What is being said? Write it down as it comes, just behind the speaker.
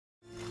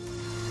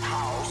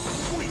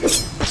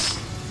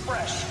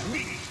Fresh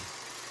meat.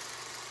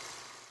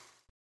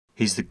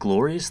 He's the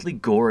gloriously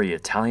gory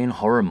Italian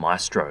horror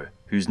maestro,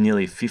 whose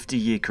nearly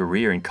 50-year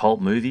career in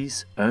cult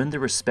movies earned the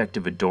respect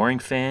of adoring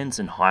fans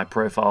and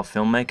high-profile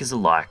filmmakers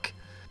alike.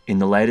 In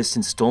the latest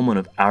installment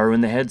of Arrow in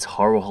the Head's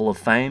Horror Hall of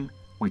Fame,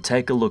 we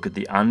take a look at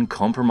the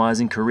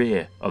uncompromising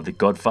career of the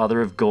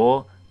Godfather of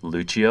Gore,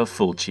 Lucio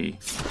Fulci.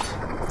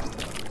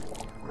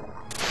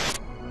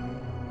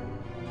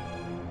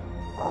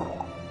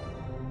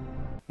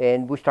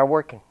 And we start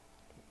working.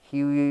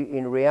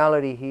 In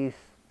reality,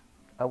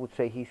 I would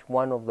say he's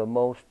one of the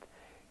most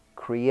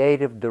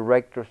creative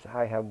directors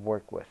I have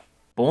worked with.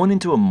 Born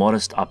into a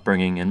modest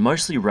upbringing and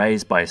mostly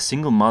raised by a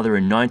single mother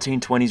in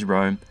 1920s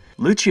Rome,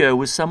 Lucio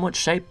was somewhat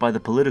shaped by the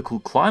political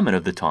climate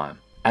of the time.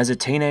 As a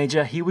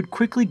teenager, he would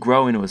quickly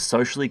grow into a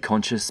socially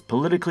conscious,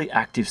 politically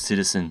active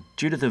citizen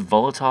due to the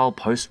volatile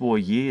post-war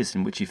years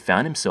in which he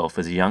found himself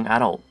as a young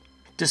adult.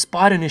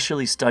 Despite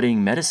initially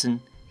studying medicine,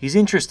 his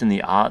interest in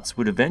the arts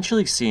would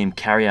eventually see him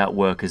carry out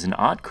work as an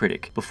art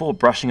critic before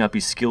brushing up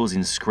his skills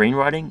in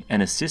screenwriting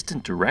and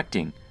assistant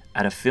directing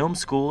at a film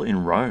school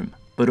in Rome.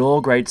 But all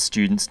great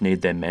students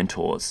need their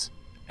mentors.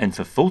 And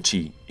for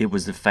Fulci, it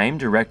was the famed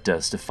director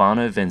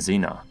Stefano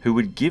Venzina who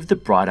would give the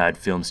bright-eyed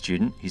film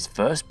student his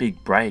first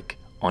big break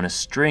on a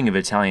string of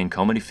Italian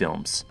comedy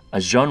films,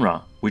 a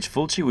genre which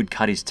Fulci would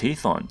cut his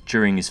teeth on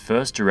during his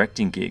first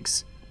directing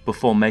gigs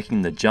before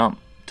making the jump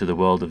to the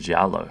world of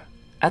giallo.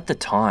 At the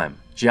time,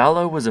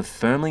 giallo was a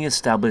firmly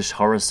established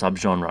horror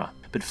subgenre,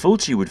 but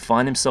Fulci would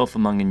find himself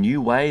among a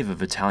new wave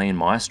of Italian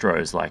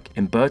maestros like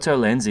Umberto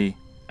Lenzi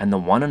and the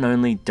one and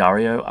only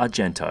Dario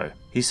Argento.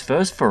 His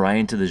first foray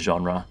into the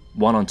genre,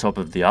 one on top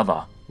of the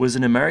other, was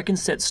an American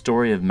set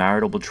story of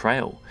marital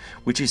betrayal,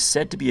 which is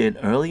said to be an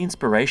early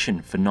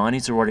inspiration for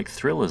 90s erotic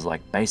thrillers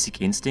like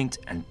Basic Instinct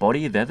and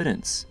Body of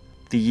Evidence.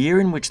 The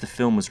year in which the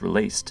film was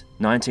released,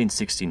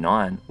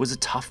 1969, was a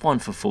tough one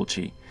for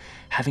Fulci,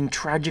 having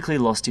tragically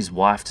lost his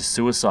wife to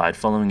suicide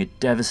following a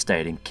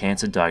devastating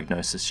cancer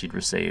diagnosis she'd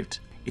received.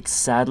 It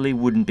sadly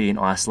wouldn't be an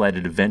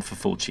isolated event for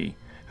Fulci,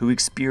 who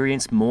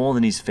experienced more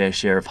than his fair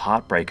share of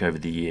heartbreak over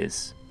the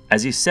years.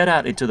 As he set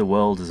out into the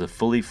world as a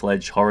fully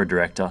fledged horror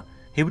director,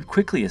 he would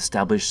quickly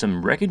establish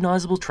some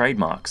recognizable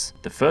trademarks,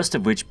 the first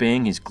of which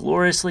being his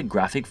gloriously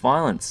graphic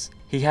violence.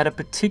 He had a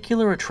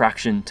particular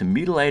attraction to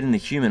mutilating the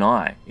human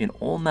eye in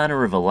all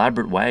manner of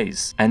elaborate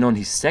ways, and on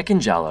his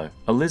second giallo,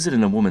 A Lizard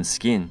in a Woman's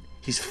Skin,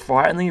 his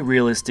frighteningly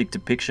realistic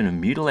depiction of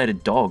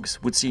mutilated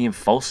dogs would see him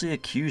falsely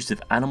accused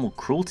of animal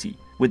cruelty,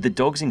 with the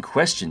dogs in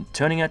question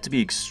turning out to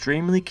be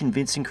extremely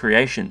convincing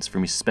creations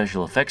from his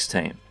special effects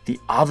team. The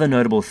other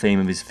notable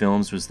theme of his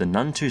films was the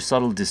none too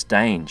subtle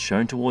disdain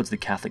shown towards the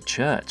Catholic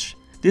Church.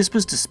 This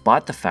was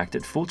despite the fact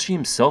that Fulci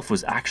himself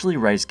was actually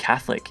raised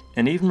Catholic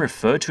and even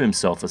referred to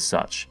himself as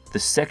such. The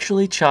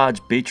sexually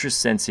charged Beatrice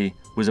Cenci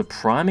was a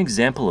prime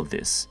example of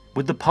this,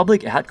 with the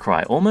public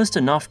outcry almost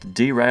enough to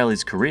derail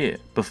his career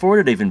before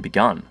it had even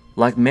begun.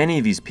 Like many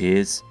of his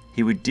peers,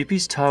 he would dip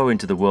his toe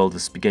into the world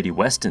of spaghetti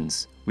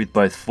westerns, with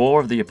both Four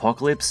of the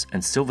Apocalypse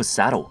and Silver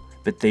Saddle,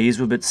 but these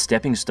were but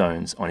stepping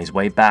stones on his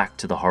way back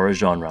to the horror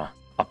genre.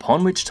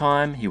 Upon which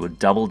time he would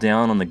double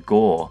down on the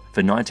gore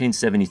for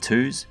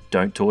 1972's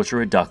Don't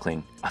Torture a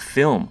Duckling, a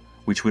film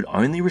which would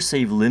only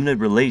receive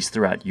limited release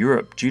throughout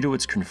Europe due to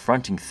its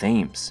confronting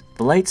themes.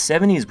 The late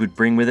 70s would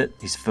bring with it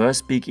his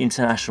first big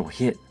international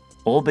hit,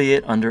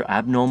 albeit under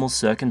abnormal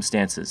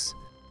circumstances.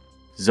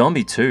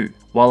 Zombie 2,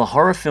 while a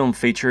horror film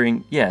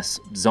featuring, yes,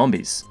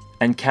 zombies,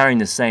 and carrying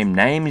the same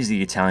name as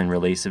the Italian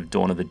release of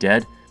Dawn of the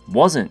Dead,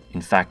 wasn't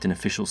in fact an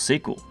official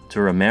sequel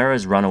to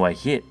Romero's runaway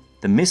hit.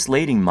 The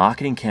misleading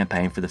marketing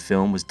campaign for the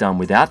film was done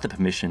without the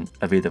permission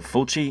of either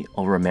Fulci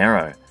or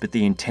Romero, but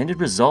the intended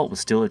result was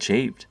still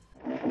achieved.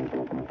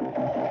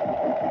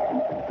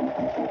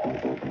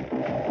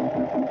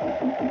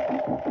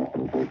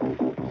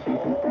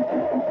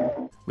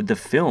 With the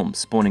film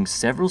spawning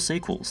several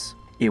sequels.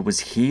 It was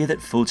here that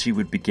Fulci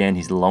would begin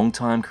his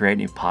long-time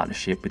creative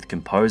partnership with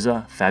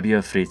composer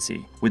Fabio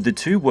Frizzi, with the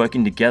two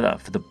working together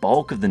for the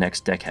bulk of the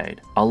next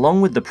decade.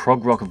 Along with the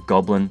prog rock of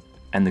Goblin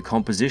and the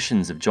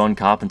compositions of John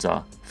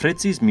Carpenter,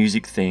 Frizzi's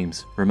music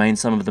themes remain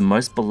some of the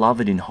most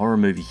beloved in horror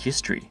movie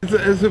history.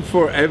 As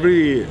for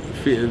every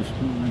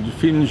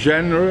film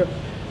genre,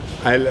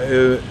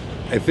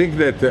 I think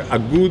that a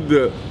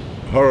good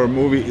horror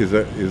movie is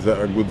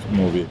a good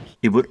movie.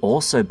 It would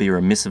also be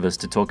remiss of us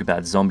to talk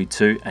about Zombie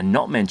 2 and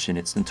not mention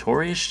its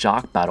notorious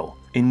shark battle,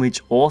 in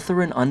which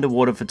author and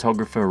underwater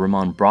photographer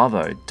Ramon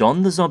Bravo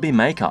donned the zombie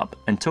makeup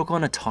and took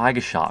on a tiger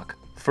shark.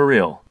 For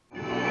real.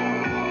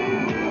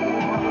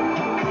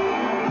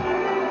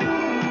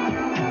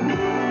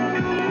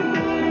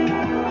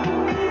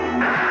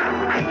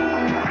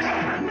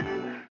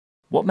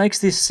 What makes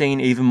this scene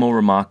even more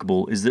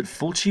remarkable is that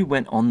Fulci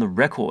went on the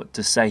record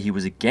to say he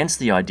was against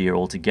the idea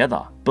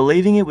altogether,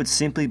 believing it would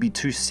simply be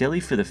too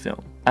silly for the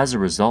film. As a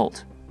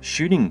result,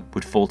 shooting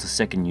would fall to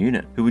second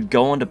unit, who would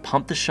go on to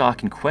pump the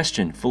shark in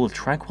question full of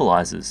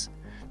tranquilizers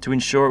to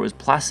ensure it was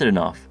placid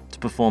enough to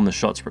perform the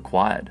shots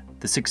required.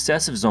 The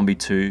success of Zombie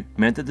 2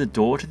 meant that the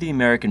door to the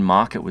American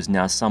market was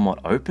now somewhat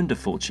open to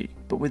Fulci,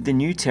 but with the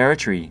new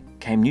territory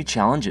came new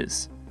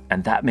challenges,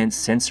 and that meant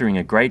censoring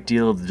a great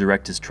deal of the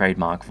director's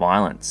trademark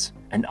violence.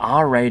 An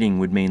R rating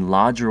would mean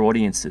larger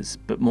audiences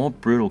but more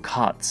brutal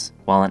cuts,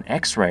 while an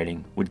X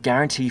rating would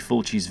guarantee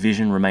Fulci's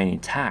vision remain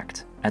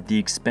intact at the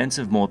expense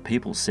of more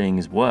people seeing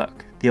his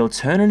work. The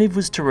alternative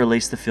was to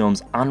release the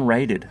films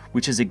unrated,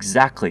 which is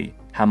exactly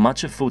how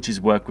much of Fulci's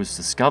work was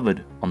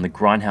discovered on the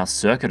grindhouse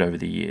circuit over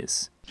the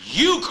years.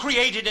 You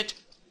created it,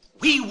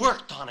 we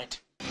worked on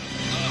it.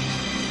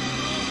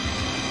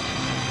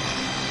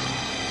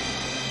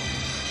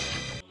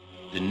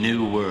 The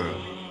new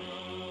world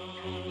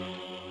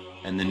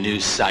and the new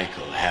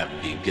cycle have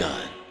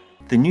begun.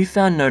 The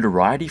newfound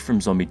notoriety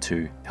from Zombie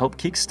 2 helped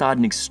kickstart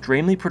an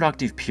extremely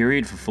productive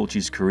period for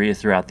Fulci's career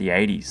throughout the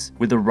 80s,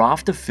 with a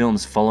raft of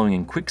films following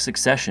in quick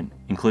succession,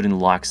 including the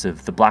likes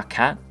of The Black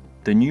Cat,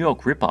 The New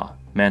York Ripper,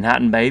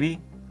 Manhattan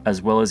Baby,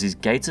 as well as his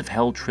Gates of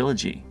Hell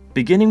trilogy.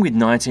 Beginning with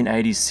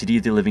 1980's City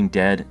of the Living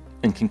Dead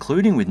and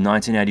concluding with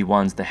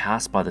 1981's The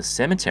House by the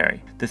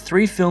Cemetery, the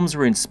three films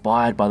were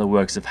inspired by the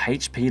works of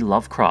H.P.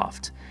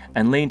 Lovecraft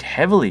and leaned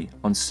heavily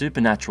on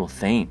supernatural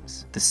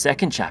themes. The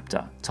second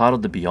chapter,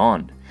 titled The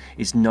Beyond,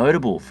 is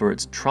notable for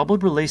its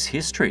troubled release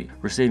history,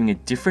 receiving a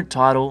different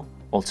title,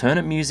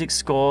 alternate music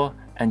score,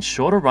 and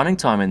shorter running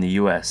time in the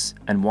US,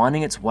 and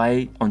winding its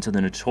way onto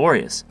the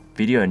notorious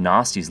Video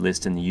Nasties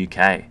list in the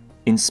UK.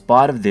 In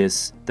spite of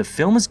this, the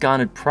film has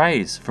garnered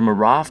praise from a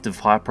raft of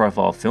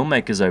high-profile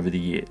filmmakers over the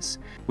years,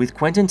 with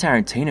Quentin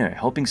Tarantino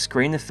helping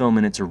screen the film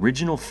in its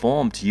original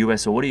form to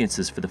US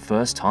audiences for the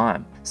first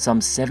time,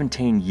 some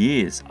 17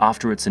 years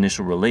after its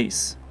initial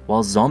release.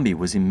 While Zombie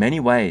was in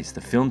many ways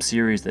the film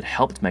series that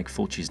helped make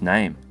Fulci's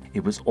name,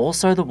 it was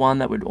also the one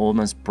that would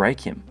almost break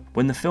him.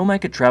 When the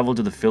filmmaker travelled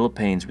to the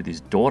Philippines with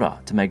his daughter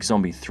to make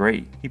Zombie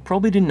 3, he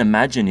probably didn't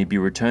imagine he'd be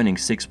returning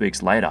 6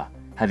 weeks later,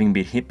 having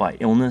been hit by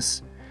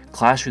illness,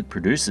 clashed with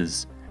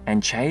producers,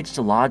 and changed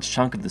a large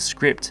chunk of the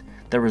script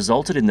that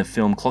resulted in the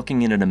film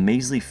clocking in at a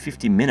measly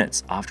 50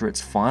 minutes after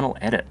its final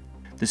edit.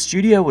 The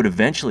studio would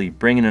eventually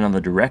bring in another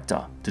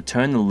director to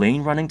turn the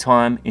lean running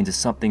time into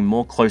something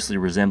more closely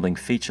resembling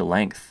feature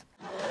length.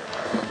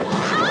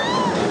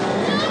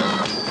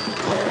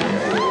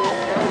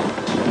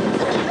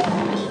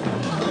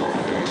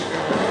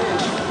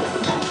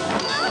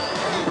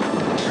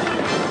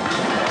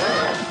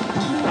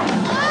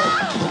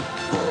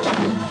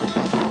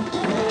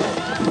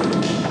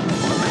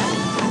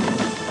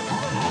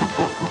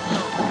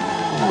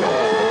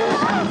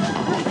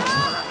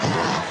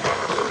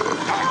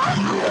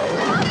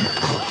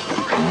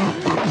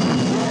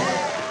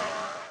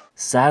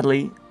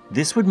 Sadly,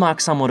 this would mark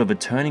somewhat of a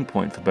turning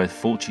point for both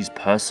Fulci's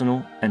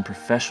personal and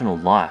professional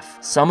life,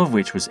 some of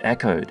which was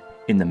echoed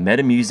in the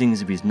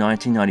meta-musings of his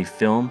 1990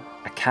 film,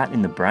 A Cat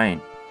in the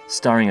Brain,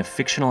 starring a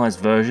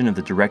fictionalized version of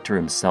the director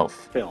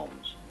himself.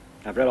 Films.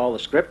 I've read all the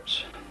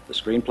scripts, the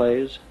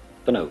screenplays,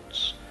 the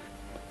notes.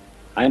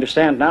 I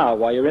understand now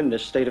why you're in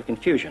this state of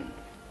confusion.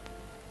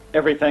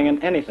 Everything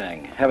and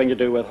anything having to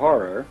do with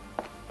horror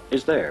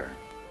is there.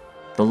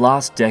 The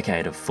last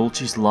decade of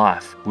Fulci's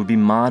life would be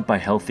marred by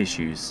health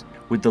issues,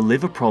 with the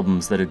liver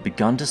problems that had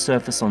begun to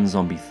surface on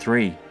Zombie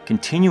 3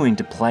 continuing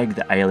to plague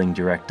the ailing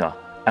director,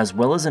 as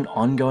well as an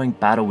ongoing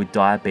battle with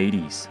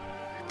diabetes.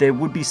 There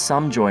would be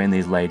some joy in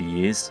these later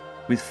years,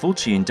 with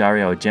Fulci and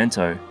Dario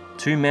Argento,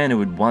 two men who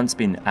had once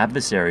been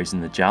adversaries in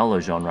the giallo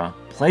genre,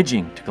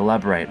 pledging to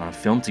collaborate on a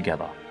film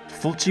together.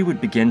 Fulci would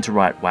begin to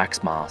write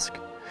Wax Mask,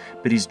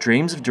 but his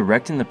dreams of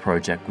directing the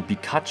project would be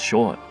cut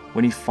short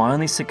when he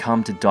finally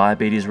succumbed to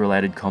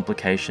diabetes-related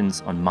complications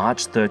on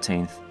March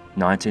 13th,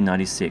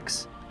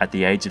 1996, at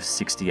the age of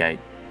 68.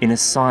 In a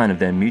sign of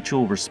their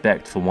mutual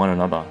respect for one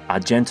another,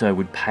 Argento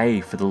would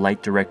pay for the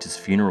late director's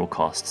funeral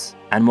costs.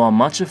 And while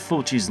much of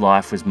Fulci's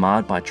life was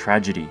marred by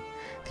tragedy,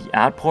 the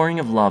outpouring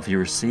of love he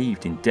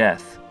received in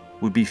death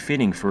would be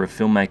fitting for a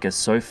filmmaker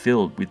so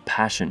filled with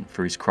passion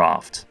for his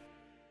craft.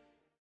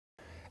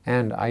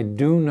 And I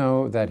do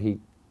know that he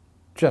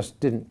just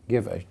didn't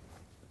give a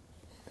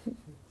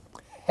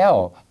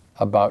hell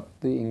about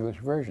the English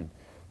version.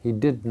 He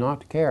did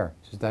not care.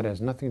 He says, that has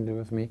nothing to do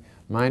with me.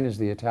 Mine is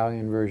the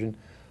Italian version.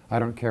 I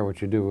don't care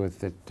what you do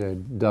with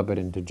it. Dub it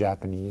into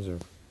Japanese or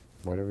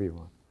whatever you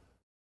want.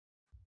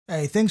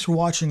 Hey, thanks for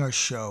watching our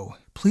show.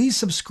 Please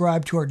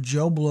subscribe to our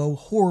JoBlo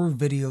Horror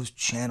Videos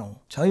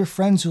channel. Tell your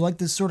friends who like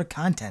this sort of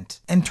content.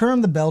 And turn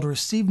on the bell to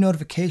receive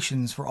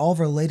notifications for all of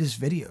our latest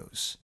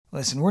videos.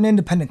 Listen, we're an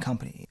independent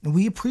company, and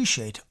we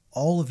appreciate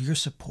all of your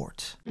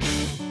support.